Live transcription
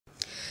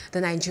The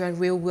Nigerian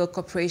Railway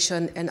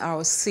Corporation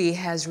 (N.R.C)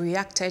 has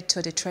reacted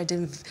to the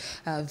trending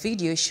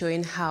video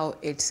showing how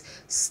its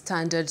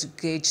standard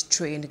gauge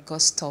train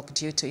got stuck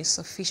due to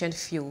insufficient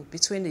fuel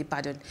between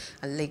Ibadan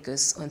and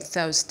Lagos on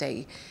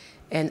Thursday.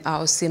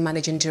 N.R.C.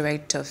 Managing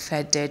Director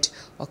Feded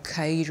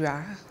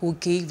Okaira, who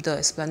gave the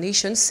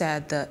explanation,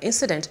 said the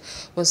incident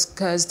was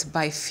caused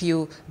by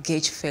fuel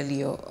gauge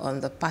failure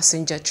on the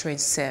passenger train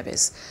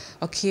service.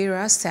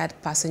 Okaira said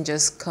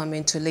passengers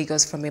coming to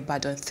Lagos from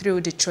Ibadan through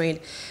the train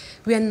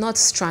were not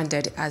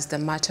stranded as the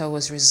matter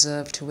was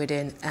resolved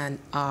within an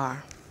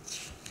hour.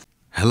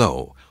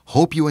 Hello,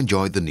 hope you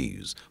enjoyed the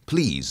news.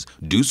 Please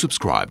do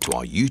subscribe to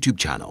our YouTube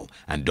channel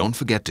and don't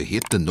forget to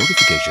hit the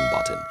notification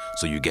button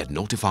so you get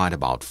notified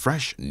about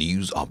fresh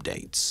news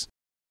updates.